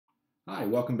Hi,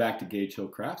 welcome back to Gage Hill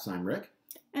Crafts. I'm Rick.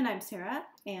 And I'm Sarah,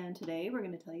 and today we're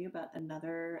going to tell you about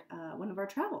another one of our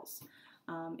travels.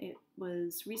 It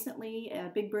was recently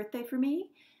a big birthday for me,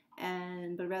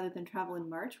 but rather than travel in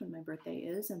March when my birthday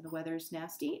is and the weather's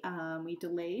nasty, we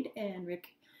delayed, and Rick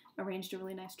arranged a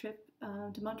really nice trip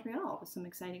to Montreal with some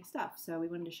exciting stuff. So we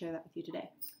wanted to share that with you today.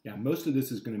 Yeah, most of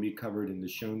this is going to be covered in the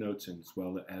show notes and as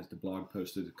well as the blog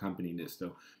post that accompany this,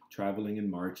 though traveling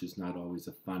in March is not always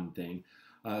a fun thing.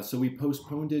 So we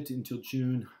postponed it until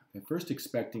June, at first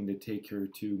expecting to take her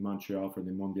to Montreal for the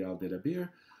Mondial de la Bière,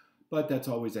 but that's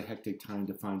always a hectic time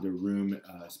to find a room,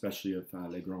 especially if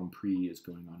Le Grand Prix is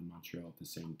going on in Montreal at the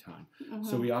same time.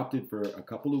 So we opted for a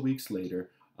couple of weeks later,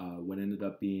 what ended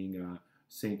up being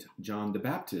St. John the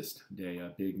Baptist Day,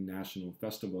 a big national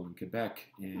festival in Quebec,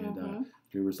 and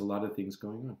there was a lot of things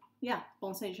going on. Yeah,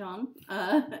 Bon Saint Jean,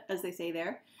 as they say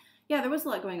there. Yeah, there was a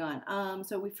lot going on.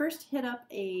 So we first hit up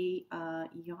a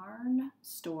yarn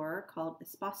store called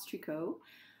Espace Tricot.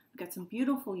 We got some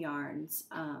beautiful yarns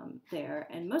there,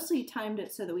 and mostly timed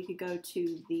it so that we could go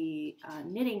to the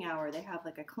knitting hour. They have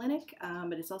like a clinic,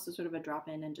 but it's also sort of a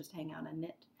drop-in and just hang out and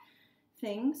knit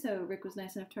thing. So Rick was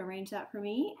nice enough to arrange that for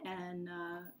me, and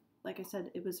like I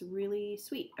said, it was really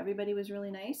sweet. Everybody was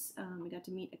really nice. We got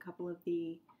to meet a couple of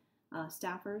the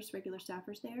staffers, regular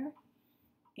staffers there.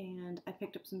 And I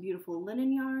picked up some beautiful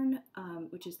linen yarn,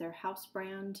 which is their house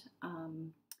brand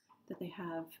that they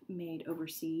have made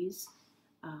overseas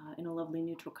in a lovely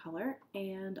neutral color.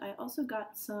 And I also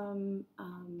got some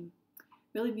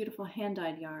really beautiful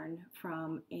hand-dyed yarn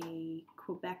from a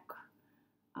Quebec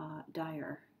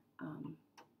dyer.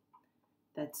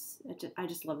 I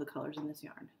just love the colors in this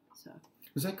yarn. So.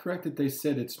 Is that correct that they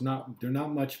said they're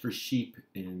not much for sheep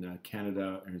in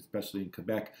Canada, and especially in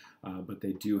Quebec, but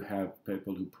they do have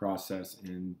people who process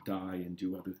and dye and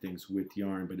do other things with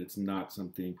yarn, but it's not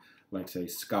something like, say,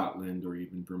 Scotland or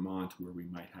even Vermont, where we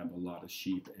might have a lot of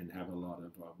sheep and have a lot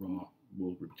of raw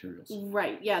wool materials.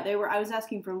 Right, yeah, I was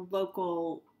asking for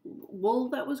local wool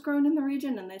that was grown in the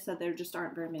region, and they said there just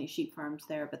aren't very many sheep farms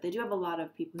there, but they do have a lot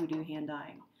of people who do hand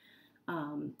dyeing.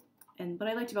 And what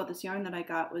I liked about this yarn that I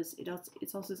got was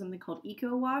it's also something called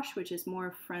Eco Wash, which is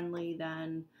more friendly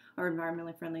than, or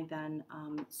environmentally friendly than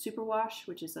Superwash,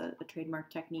 which is a trademark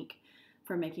technique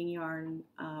for making yarn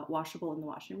washable in the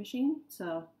washing machine.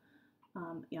 So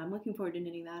yeah, I'm looking forward to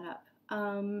knitting that up.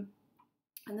 And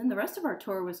then the rest of our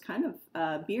tour was kind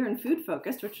of beer and food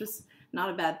focused, which was not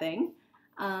a bad thing.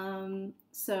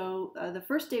 So the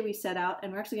first day we set out,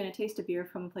 and we're actually going to taste a beer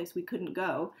from a place we couldn't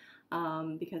go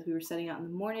because we were setting out in the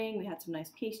morning. We had some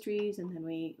nice pastries, and then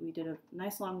we did a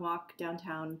nice long walk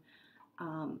downtown.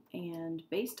 And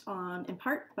based on, in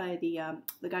part by the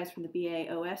guys from the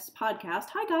BAOS podcast,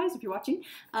 hi guys, if you're watching,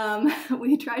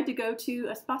 we tried to go to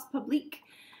Espace Public,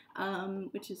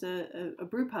 which is a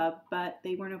brew pub, but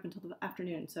they weren't open until the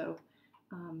afternoon. So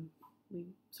we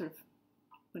sort of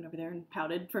went over there and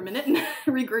pouted for a minute and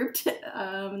regrouped,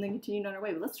 and then continued on our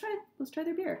way. But let's try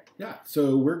their beer. Yeah,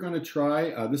 so we're going to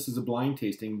try. This is a blind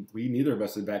tasting. Neither of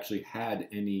us have actually had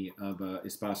any of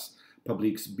Espace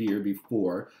Public's beer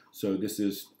before, so this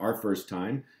is our first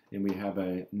time. And we have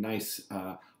a nice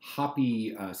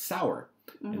hoppy sour,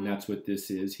 and that's what this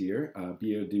is here.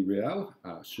 Bière du Réal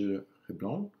sur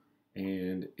Blanc,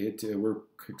 and we're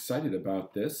excited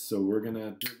about this. So we're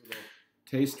gonna do a little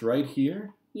taste right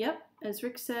here. Yep. As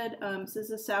Rick said, this is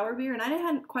a sour beer, and I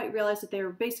hadn't quite realized that they were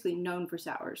basically known for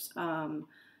sours.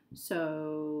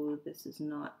 So this is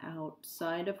not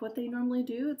outside of what they normally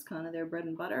do. It's kind of their bread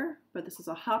and butter, but this is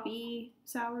a hoppy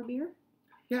sour beer.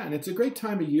 Yeah, and it's a great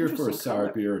time of year for a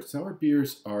sour beer. Sour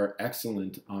beers are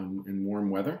excellent in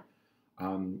warm weather.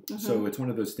 So it's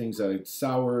one of those things like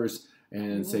sours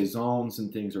and saisons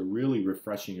and things are really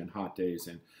refreshing on hot days.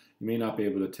 And you may not be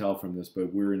able to tell from this,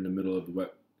 but we're in the middle of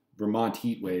what Vermont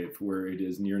heat wave, where it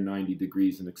is near 90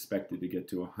 degrees and expected to get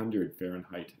to 100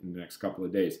 Fahrenheit in the next couple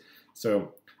of days.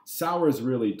 So sours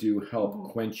really do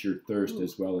help quench your thirst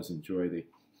as well as enjoy the.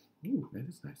 Ooh, that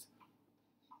is nice.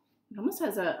 It almost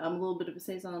has a little bit of a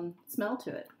saison smell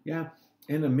to it. Yeah,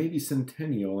 and a maybe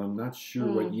Centennial. I'm not sure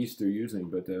what yeast they're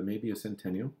using, but maybe a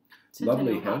Centennial.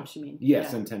 Lovely hops, you mean? Yeah,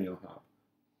 Centennial hop,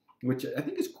 which I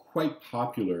think is quite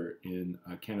popular in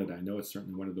Canada. I know it's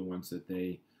certainly one of the ones that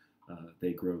they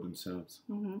grow themselves.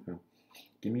 So,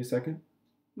 give me a second.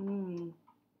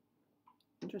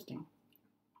 Interesting.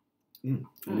 It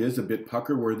is a bit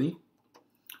pucker worthy.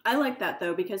 I like that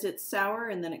though, because it's sour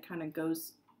and then it kind of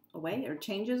goes away or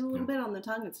changes a little bit on the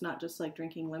tongue. It's not just like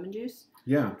drinking lemon juice.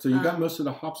 Yeah, so you got most of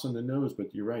the hops on the nose,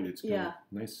 but you're right. It's kind of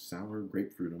nice sour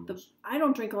grapefruit almost. I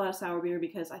don't drink a lot of sour beer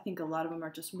because I think a lot of them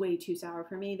are just way too sour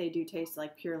for me. They do taste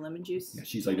like pure lemon juice. Yeah,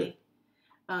 she's like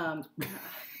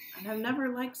And I've never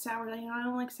liked sour. You know, I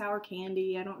don't like sour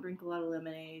candy. I don't drink a lot of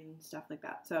lemonade and stuff like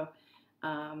that. So,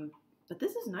 but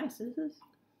this is nice.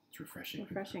 It's refreshing.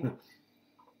 Refreshing.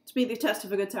 To me, the test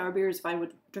of a good sour beer is if I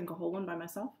would drink a whole one by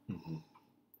myself.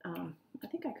 I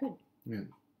think I could. Yeah.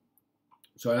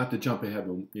 So I have to jump ahead.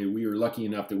 We were lucky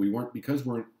enough that we weren't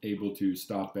able to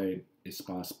stop a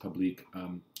Espace Public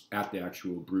at the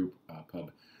actual brew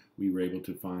pub. We were able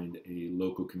to find a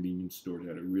local convenience store that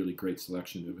had a really great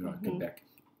selection of Quebec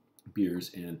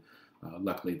beers, and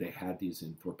luckily they had these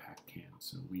in 4-pack cans.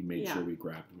 So we made sure we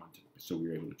grabbed one, so we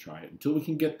were able to try it until we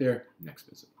can get there next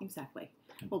visit. Exactly.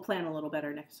 We'll plan a little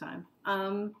better next time.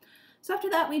 So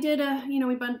after that, we did a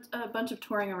bunch of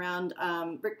touring around.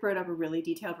 Rick wrote up a really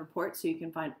detailed report, so you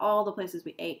can find all the places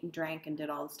we ate and drank and did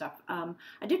all the stuff.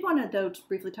 I did want to, though, to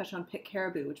briefly touch on Pit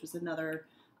Caribou, which was another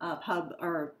pub,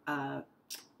 or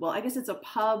well, I guess it's a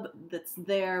pub that's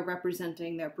there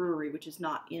representing their brewery, which is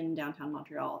not in downtown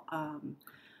Montreal,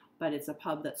 but it's a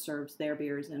pub that serves their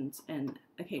beers and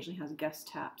occasionally has guest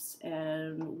taps.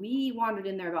 And we wandered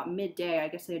in there about midday. I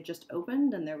guess they had just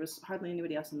opened, and there was hardly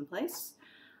anybody else in the place.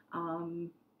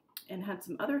 And had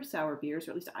some other sour beers,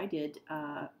 or at least I did.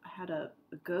 I had a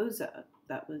Goza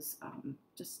that was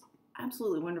just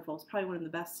absolutely wonderful. It's probably one of the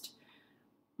best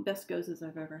Gozas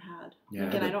I've ever had. Yeah,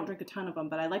 again, I don't drink a ton of them,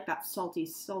 but I like that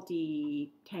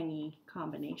salty, tangy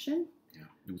combination. Yeah,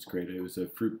 it was great. It was a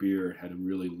fruit beer. It had a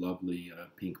really lovely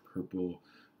pink-purple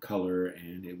color,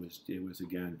 and it was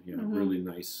again, really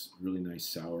nice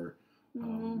sour,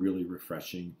 really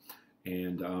refreshing.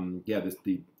 And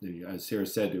as Sarah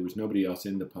said, there was nobody else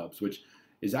in the pubs, which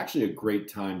is actually a great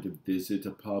time to visit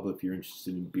a pub if you're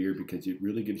interested in beer, because it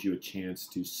really gives you a chance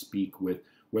to speak with,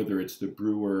 whether it's the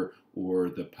brewer or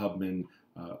the pubman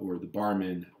or the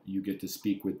barman. You get to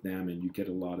speak with them, and you get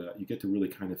to really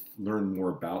kind of learn more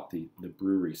about the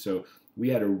brewery. So we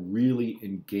had a really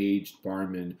engaged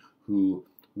barman who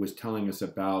was telling us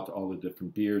about all the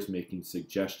different beers, making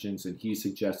suggestions, and he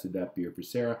suggested that beer for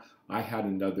Sarah. I had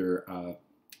another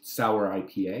sour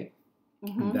IPA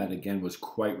that, again, was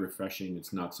quite refreshing.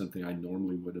 It's not something I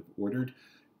normally would have ordered,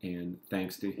 and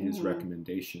thanks to his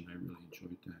recommendation, I really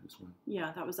enjoyed that as well.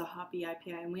 Yeah, that was a hoppy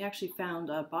IPA, and we actually found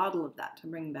a bottle of that to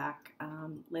bring back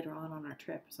later on our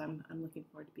trip, so I'm looking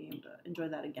forward to being able to enjoy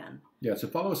that again. Yeah, so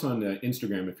follow us on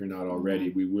Instagram if you're not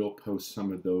already. We will post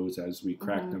some of those as we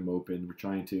crack them open. We're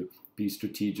trying to be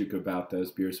strategic about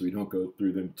those beers so we don't go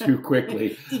through them too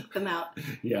quickly. Eke them out.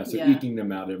 Yeah, so eking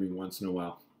them out every once in a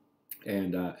while.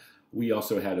 And we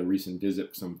also had a recent visit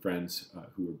with some friends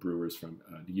who are brewers from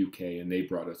the UK, and they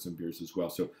brought us some beers as well.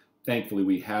 So thankfully,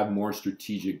 we have more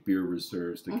strategic beer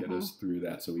reserves to get us through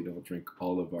that, so we don't drink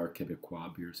all of our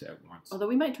Quebecois beers at once. Although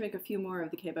we might drink a few more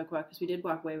of the Quebecois, because we did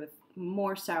walk away with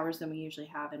more sours than we usually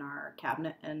have in our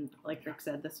cabinet. And like Rick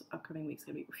said, this upcoming week's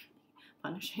going to be really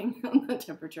punishing on the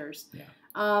temperatures. Yeah.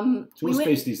 So we'll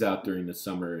space these out during the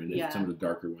summer, and some of the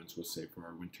darker ones we'll save for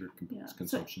our winter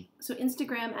consumption. So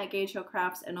Instagram at Gage Hill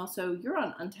Crafts, and also you're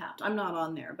on Untapped. I'm not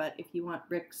on there, but if you want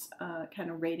Rick's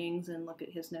kind of ratings and look at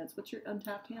his notes, what's your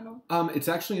Untapped handle? It's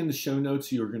actually in the show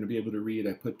notes. You're going to be able to read.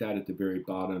 I put that at the very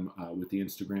bottom with the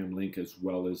Instagram link as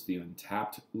well as the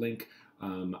Untapped link.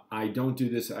 I don't do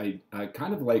this. I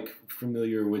kind of like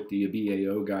familiar with the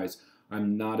BAO guys.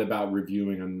 I'm not about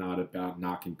reviewing. I'm not about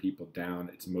knocking people down.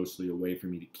 It's mostly a way for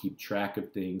me to keep track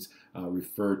of things,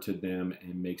 refer to them,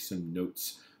 and make some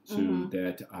notes so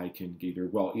that I can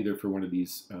either for one of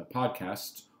these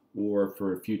podcasts or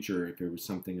for a future, if there was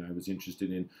something I was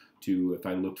interested in, if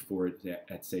I looked for it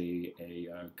at say, a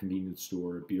convenience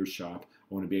store or a beer shop,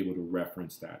 I want to be able to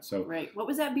reference that. So right. What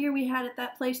was that beer we had at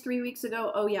that place 3 weeks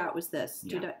ago? Oh, yeah, it was this.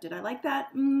 Yeah. Did I like that?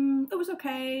 It was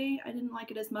okay. I didn't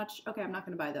like it as much. Okay, I'm not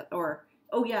going to buy that. Or,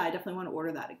 oh, yeah, I definitely want to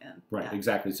order that again. Right,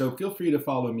 exactly. So feel free to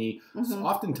follow me. So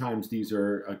oftentimes these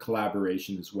are a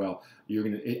collaboration as well.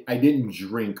 I didn't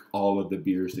drink all of the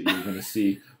beers that you're going to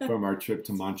see from our trip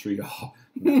to Montreal.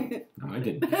 No, I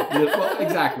didn't. Well,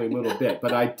 exactly, a little bit.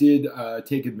 But I did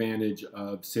take advantage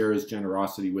of Sarah's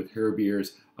generosity with her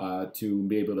beers to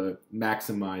be able to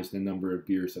maximize the number of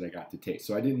beers that I got to taste.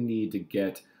 So I didn't need to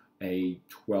get a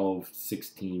 12,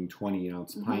 16, 20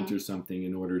 ounce pint or something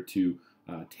in order to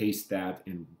taste that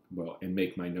and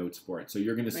make my notes for it. So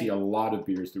you're going to see a lot of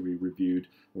beers that we reviewed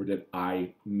or that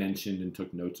I mentioned and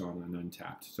took notes on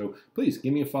Untapped. So please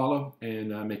give me a follow,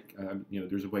 and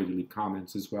there's a way to leave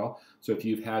comments as well. So if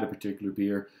you've had a particular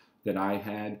beer that I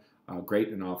had, great,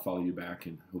 and I'll follow you back,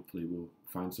 and hopefully we'll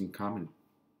find some common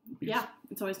beers. Yeah,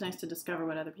 it's always nice to discover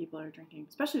what other people are drinking,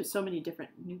 especially with so many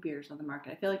different new beers on the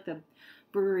market. I feel like the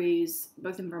breweries,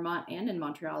 both in Vermont and in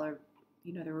Montreal, are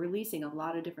they're releasing a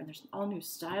lot of different, there's all new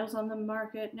styles on the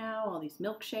market now, all these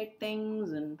milkshake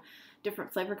things and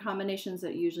different flavor combinations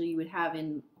that usually you would have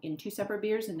in two separate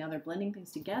beers, and now they're blending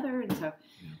things together. And so,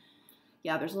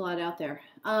 yeah, there's a lot out there.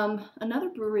 Another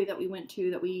brewery that we went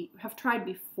to that we have tried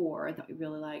before and that we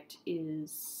really liked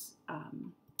is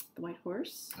the White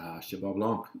Horse. Cheval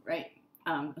Blanc. Right.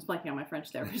 I was blanking on my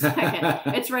French there for a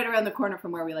second. It's right around the corner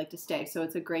from where we like to stay, so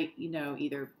it's a great,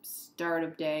 either start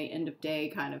of day, end of day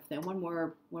kind of thing. One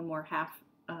more half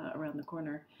around the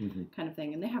corner kind of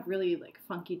thing. And they have really like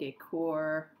funky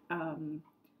decor, and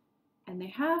they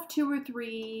have 2 or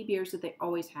 3 beers that they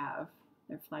always have.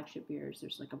 They're flagship beers.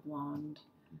 There's like a blonde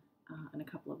and a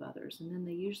couple of others, and then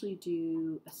they usually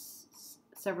do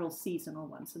several seasonal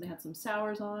ones. So they had some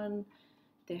sours on.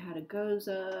 They had a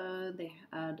Goza. They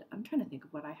had, I'm trying to think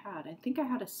of what I had. I think I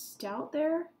had a stout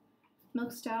there,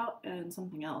 milk stout, and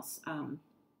something else.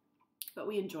 But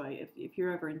we enjoy, if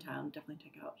you're ever in town, definitely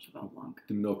take out Cheval Blanc.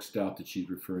 The milk stout that she's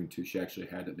referring to, she actually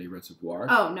had at Les Reservoirs.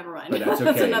 Oh, never mind. But that's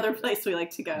okay. That's another place we like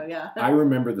to go, yeah. I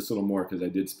remember this a little more because I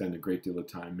did spend a great deal of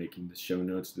time making the show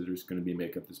notes that there's going to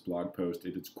make up this blog post.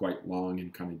 It's quite long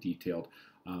and kind of detailed.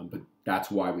 But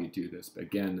that's why we do this. But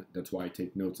again, that's why I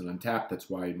take notes on Untappd. That's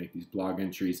why I make these blog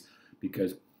entries,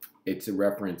 because it's a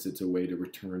reference. It's a way to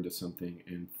return to something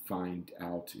and find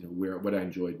out, what I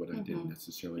enjoyed, what I didn't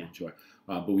necessarily enjoy.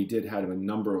 But we did have a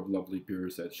number of lovely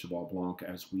beers at Cheval Blanc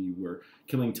as we were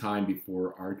killing time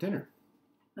before our dinner.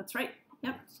 That's right.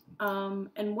 Yep.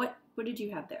 And what did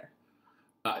you have there?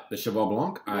 The Cheval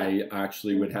Blanc, yeah. I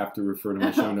actually would have to refer to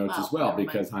my show notes as well,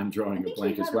 because I'm drawing a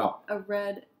blank as well. A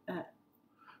red...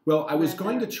 Well, I was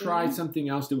going to try something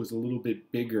else that was a little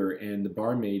bit bigger, and the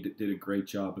barmaid did a great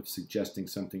job of suggesting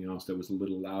something else that was a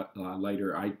little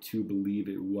lighter. I, too, believe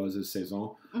it was a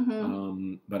Saison,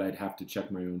 but I'd have to check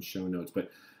my own show notes.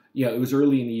 But, yeah, it was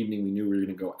early in the evening. We knew we were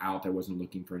going to go out. I wasn't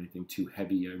looking for anything too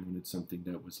heavy. I wanted something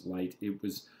that was light. It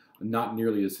was not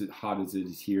nearly as hot as it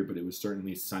is here, but it was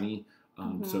certainly sunny.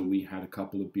 So we had a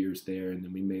couple of beers there, and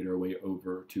then we made our way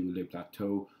over to Le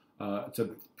Plateau. It's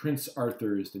Prince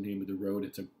Arthur is the name of the road.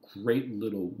 It's a great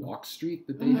little walk street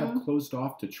that they have closed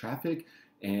off to traffic,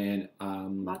 and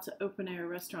lots of open air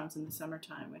restaurants in the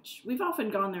summertime, which we've often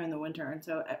gone there in the winter. And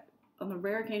so on the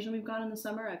rare occasion we've gone in the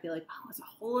summer, I feel like, oh, it's a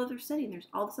whole other city and there's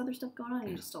all this other stuff going on and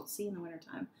you just don't see in the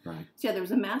wintertime. Right. So yeah, there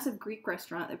was a massive Greek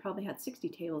restaurant. They probably had 60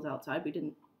 tables outside. We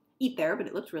didn't eat there, but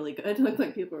it looked really good. It looked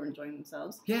like people were enjoying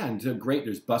themselves. Yeah, and so great.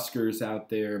 There's buskers out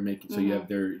there making, so you have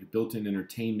their built-in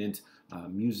entertainment,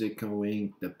 music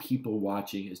going, the people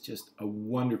watching. Is just a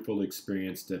wonderful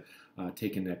experience to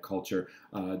take in that culture.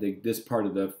 This part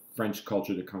of the French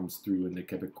culture that comes through in the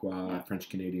Quebecois,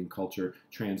 French-Canadian culture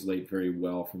translate very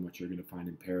well from what you're going to find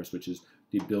in Paris, which is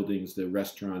the buildings, the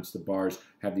restaurants, the bars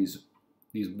have these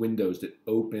windows that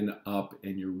open up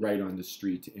and you're right on the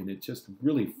street, and it's just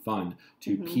really fun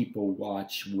to people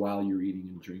watch while you're eating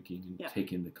and drinking and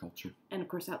take in the culture. And of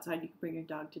course outside you can bring your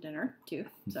dog to dinner too,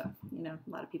 so a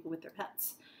lot of people with their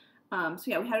pets. So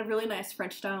yeah, we had a really nice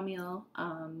French style meal,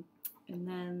 and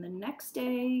then the next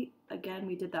day again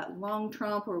we did that long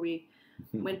trompe where we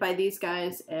went by these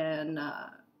guys, and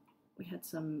we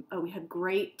had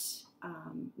great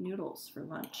noodles for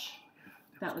lunch.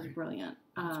 That was brilliant.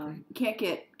 Can't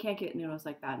get noodles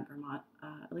like that in Vermont.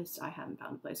 At least I haven't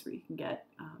found a place where you can get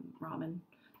ramen,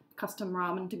 custom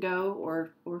ramen to go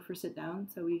or for sit down.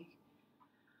 So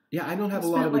I don't have a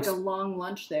lot of like a long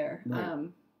lunch there. Right.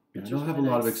 I don't have a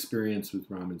lot of experience with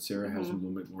ramen. Sarah has a little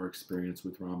bit more experience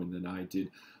with ramen than I did.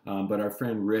 But our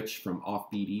friend Rich from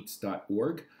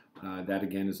offbeateats.org, that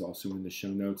again is also in the show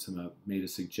notes, made a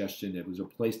suggestion. It was a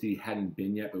place that he hadn't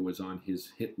been yet, but was on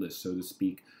his hit list, so to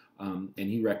speak. And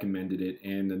he recommended it,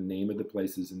 and the name of the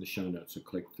place is in the show notes, so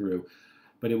click through.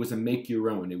 But it was a make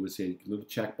your own. It was a little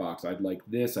checkbox. I'd like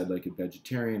this. I'd like it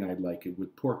vegetarian. I'd like it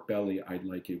with pork belly. I'd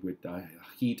like it with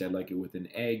heat. I'd like it with an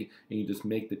egg. And you just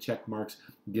make the check marks,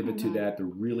 give it to that. The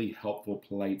really helpful,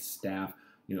 polite staff.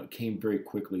 It came very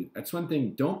quickly. That's one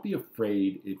thing. Don't be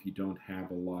afraid if you don't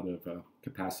have a lot of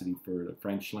capacity for the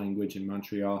French language in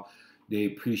Montreal. They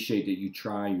appreciate that you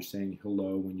try. You're saying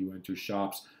hello when you enter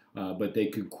shops. But they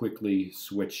could quickly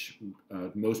switch.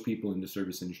 Most people in the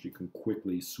service industry can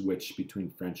quickly switch between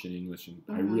French and English, and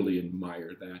I really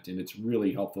admire that. And it's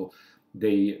really helpful.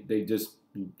 They're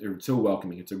so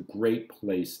welcoming. It's a great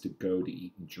place to go to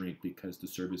eat and drink because the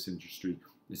service industry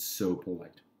is so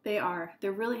polite. They are.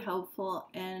 They're really helpful.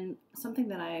 And something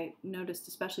that I noticed,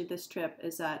 especially this trip,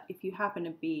 is that if you happen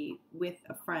to be with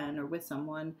a friend or with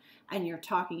someone and you're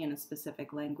talking in a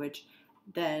specific language,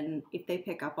 then if they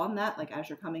pick up on that, like as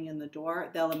you're coming in the door,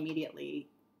 they'll immediately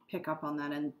pick up on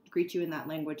that and greet you in that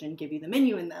language and give you the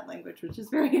menu in that language, which is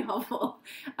very helpful.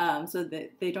 So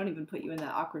that they don't even put you in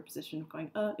that awkward position of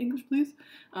going, English, please.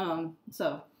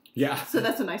 Yeah. So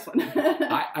that's a nice one.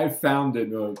 I found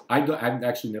that I've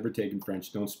actually never taken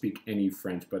French, don't speak any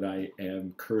French, but I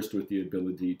am cursed with the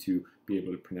ability to be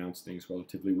able to pronounce things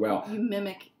relatively well. You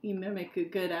mimic a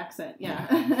good accent,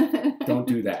 yeah. Don't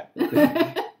do that.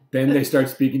 Then they start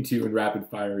speaking to you in rapid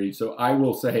fire. So I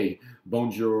will say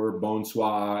bonjour,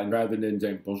 bonsoir, and rather than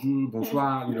saying bonjour,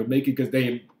 bonsoir, make it because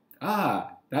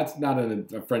that's not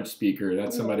a French speaker.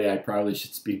 That's somebody I probably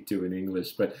should speak to in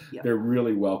English. But they're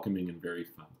really welcoming and very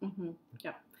fun. Mm-hmm.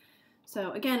 Yeah.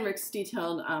 So again, Rick's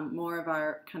detailed more of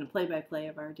our kind of play-by-play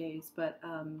of our days. But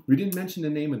we didn't mention the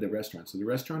name of the restaurant. So the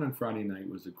restaurant on Friday night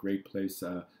was a great place.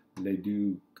 Les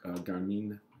Deux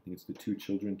Garmines. I think it's the two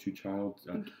child.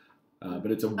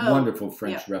 But it's a wonderful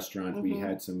French restaurant. Mm-hmm. We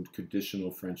had some traditional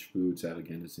French foods that,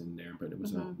 again, is in there. But it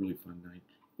was a really fun night.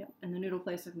 Yeah. And the noodle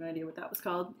place, I have no idea what that was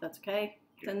called. That's okay.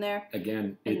 It's in there.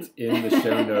 Again, it's in the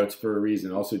show notes for a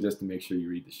reason. Also, just to make sure you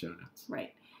read the show notes.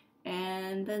 Right.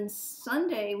 And then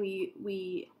Sunday,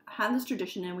 we had this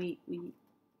tradition, and we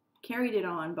carried it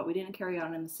on, but we didn't carry it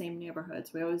on in the same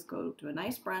neighborhoods. We always go to a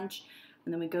nice brunch,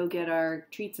 and then we go get our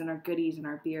treats and our goodies and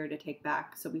our beer to take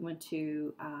back. So we went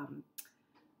to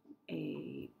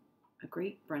a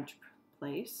great brunch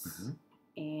place,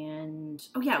 and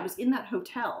it was in that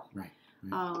hotel. Right.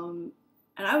 And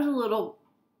I was a little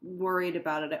worried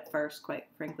about it at first, quite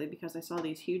frankly, because I saw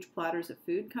these huge platters of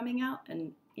food coming out,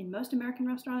 and in most American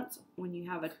restaurants, when you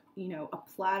have a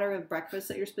platter of breakfast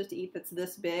that you're supposed to eat that's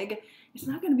this big, it's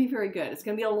not going to be very good. It's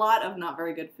going to be a lot of not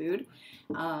very good food.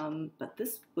 But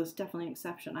this was definitely an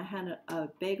exception. I had a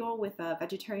bagel with a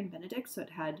vegetarian Benedict, so it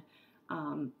had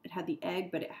the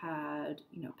egg, but it had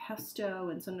pesto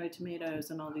and sun-dried tomatoes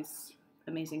and all these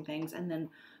amazing things, and then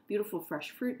beautiful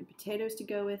fresh fruit and potatoes to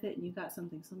go with it. And you got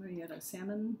something similar. You had a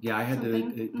salmon. Yeah, I had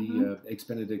the eggs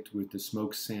Benedict with the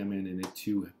smoked salmon, and it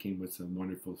too came with some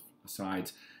wonderful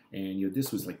sides. And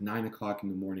this was like 9 o'clock in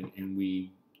the morning, and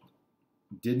we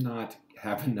did not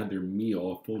have another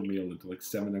meal, a full meal, until like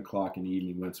 7 o'clock in the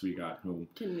evening once we got home.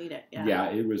 Didn't need it. Yeah. Yeah,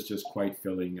 it was just quite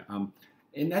filling.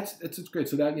 And that's great.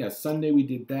 So Sunday we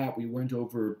did that. We went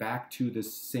over back to the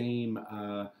same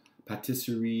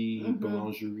patisserie,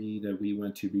 boulangerie that we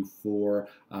went to before.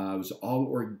 It was all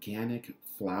organic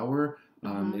flour.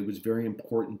 It was very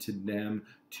important to them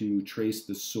to trace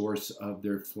the source of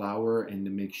their flour and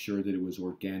to make sure that it was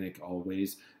organic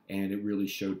always. And it really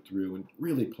showed through. And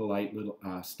really polite little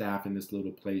staff in this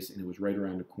little place. And it was right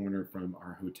around the corner from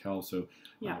our hotel. So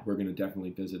we're going to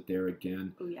definitely visit there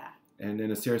again. Oh, yeah. And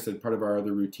then, as Sarah said, part of our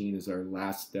other routine is our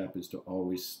last step is to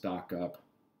always stock up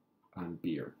on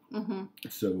beer.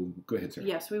 So go ahead, Sarah.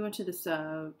 Yes, we went to this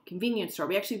convenience store.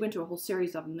 We actually went to a whole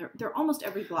series of them. They're almost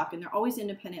every block, and they're always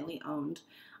independently owned.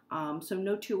 So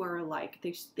no two are alike.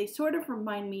 They sort of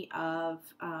remind me of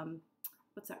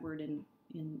what's that word in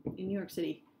New York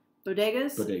City?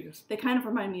 Bodegas. Bodegas. They kind of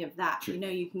remind me of that. Sure.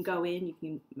 You can go in,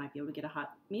 might be able to get a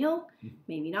hot meal,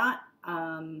 maybe not.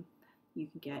 You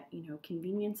can get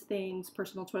convenience things,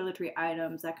 personal toiletry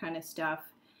items, that kind of stuff,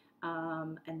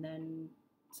 and then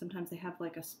sometimes they have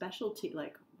like a specialty,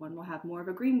 like one will have more of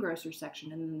a greengrocer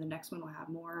section, and then the next one will have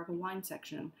more of a wine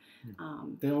section.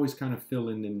 They always kind of fill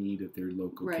in the need of their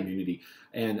local community.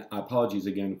 And apologies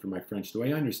again for my French. The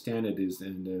way I understand it is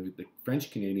in the French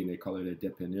Canadian, they call it a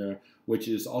dépanneur, which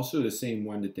is also the same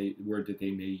word that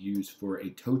they may use for a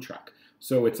tow truck.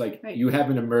 So it's like you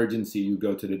have an emergency, you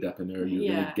go to the dépanneur,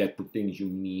 you're going to get the things you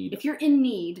need. If you're in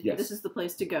need, this is the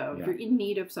place to go. If you're in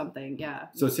need of something,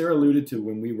 So Sarah alluded to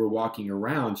when we were walking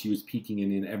around, she was peeking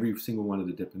in every single one of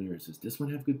the dépanneurs. Does this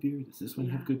one have good beer? Does this one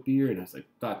have good beer? And I was like,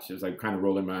 she was like kind of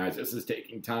rolling my eyes. This is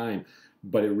taking time.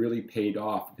 But it really paid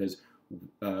off because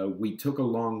we took a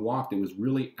long walk that was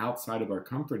really outside of our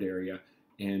comfort area.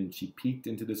 And she peeked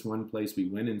into this one place. We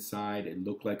went inside. It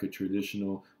looked like a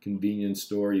traditional convenience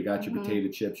store. You got your potato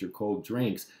chips, your cold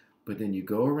drinks. But then you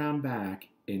go around back,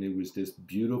 and it was this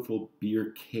beautiful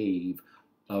beer cave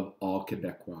of all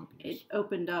Quebecois beers. It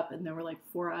opened up, and there were like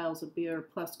 4 aisles of beer,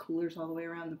 plus coolers all the way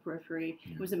around the periphery.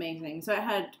 It was amazing. So it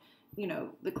had,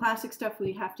 the classic stuff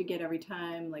we have to get every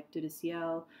time, like de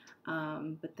ciel,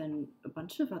 but then a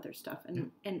bunch of other stuff.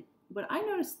 And what I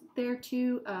noticed there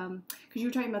too, because you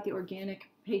were talking about the organic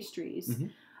pastries,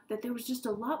 that there was just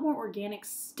a lot more organic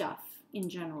stuff in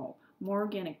general. More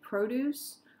organic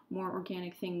produce, more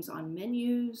organic things on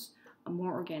menus,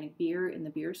 more organic beer in the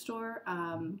beer store,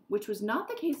 which was not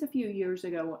the case a few years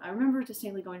ago. I remember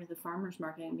distinctly going to the farmer's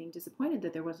market and being disappointed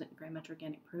that there wasn't very much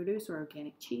organic produce or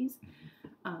organic cheese.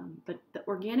 But the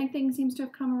organic thing seems to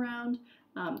have come around.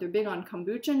 They're big on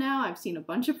kombucha now. I've seen a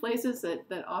bunch of places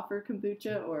that offer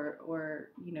kombucha or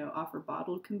offer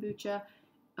bottled kombucha.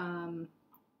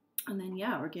 And then,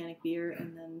 organic beer,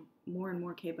 and then more and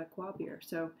more Quebecois beer.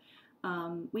 So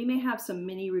we may have some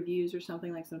mini reviews or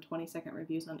something, like some 20-second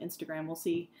reviews on Instagram. We'll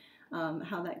see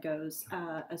how that goes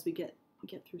as we get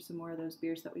through some more of those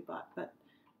beers that we bought. But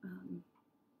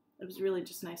it was really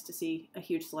just nice to see a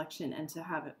huge selection and to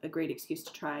have a great excuse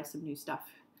to try some new stuff.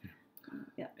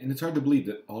 Yeah. And it's hard to believe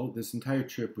that all of this entire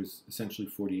trip was essentially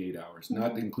 48 hours,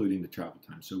 not including the travel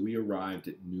time. So we arrived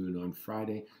at noon on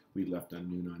Friday. We left on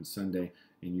noon on Sunday.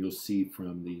 And you'll see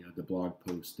from the blog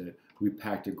post that we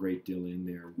packed a great deal in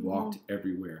there, walked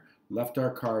everywhere, left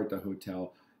our car at the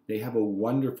hotel. They have a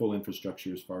wonderful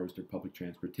infrastructure as far as their public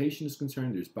transportation is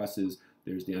concerned. There's buses,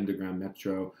 there's the underground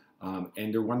metro,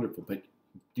 and they're wonderful. But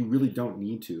you really don't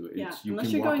need to.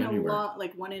 Unless you're going anywhere.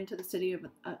 Like one end to the city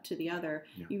to the other,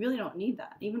 you really don't need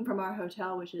that. Even from our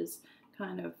hotel, which is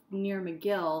kind of near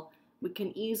McGill, we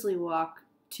can easily walk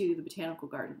to the Botanical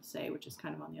Gardens, say, which is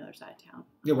kind of on the other side of town.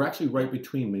 Yeah, we're actually right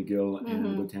between McGill and the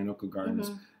Botanical Gardens.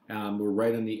 We're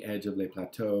right on the edge of Les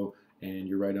Plateaux, and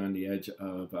you're right on the edge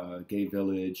of Gay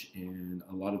Village and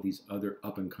a lot of these other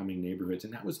up-and-coming neighborhoods.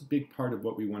 And that was a big part of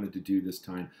what we wanted to do this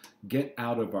time. Get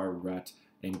out of our rut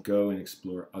and go and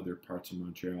explore other parts of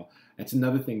Montreal. That's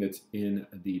another thing that's in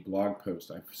the blog post.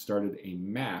 I've started a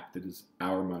map that is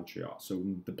our Montreal. So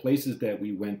the places that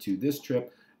we went to this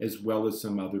trip, as well as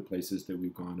some other places that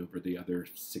we've gone over the other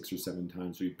 6 or 7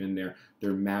 times we've been there,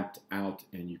 they're mapped out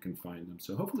and you can find them.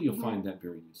 So hopefully you'll find that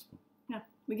very useful. Yeah,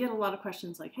 we get a lot of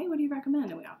questions like, hey, what do you recommend?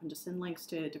 And we often just send links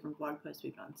to different blog posts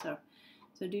we've done. So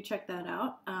do check that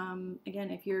out.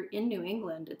 Again, if you're in New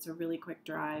England, it's a really quick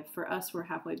drive. For us, we're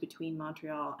halfway between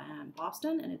Montreal and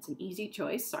Boston, and it's an easy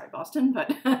choice. Sorry, Boston,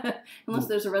 but unless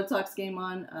there's a Red Sox game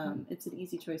on, it's an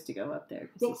easy choice to go up there.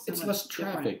 Well, it's less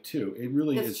traffic, too. It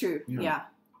really is. That's true, yeah.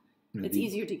 It's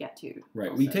easier to get to.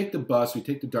 Right. Also. We take the bus. We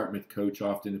take the Dartmouth coach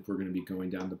often if we're going to be going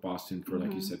down to Boston for,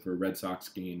 like you said, for a Red Sox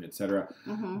game, etc.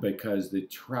 Because the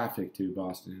traffic to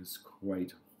Boston is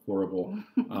quite horrible.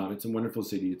 It's a wonderful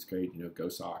city. It's great. Go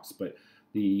Sox. But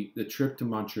the trip to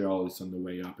Montreal is on the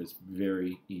way up. It's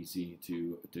very easy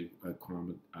to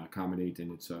accommodate,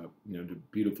 and it's the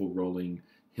beautiful rolling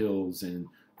hills and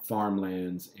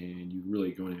farmlands, and you're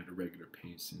really going at a regular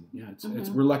pace.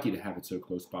 And we're lucky to have it so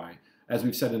close by. As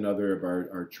we've said in other of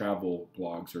our travel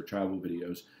blogs or travel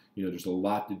videos, there's a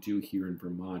lot to do here in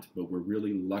Vermont, but we're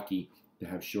really lucky to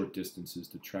have short distances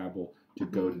to travel to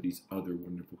go to these other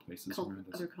wonderful places around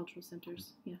us. Other cultural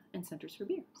centers, and centers for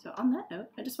beer. So on that note,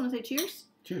 I just want to say cheers.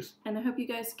 Cheers. And I hope you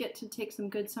guys get to take some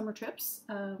good summer trips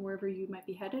wherever you might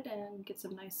be headed and get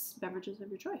some nice beverages of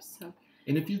your choice. So.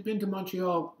 And if you've been to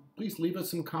Montreal, please leave us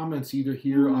some comments either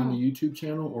here on the YouTube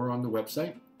channel or on the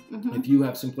website. If you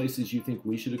have some places you think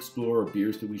we should explore or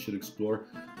beers that we should explore,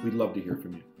 we'd love to hear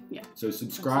from you. Yeah. So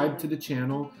subscribe to the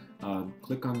channel.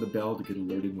 Click on the bell to get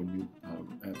alerted when new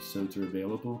episodes are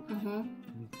available.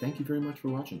 Thank you very much for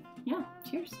watching. Yeah.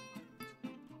 Cheers.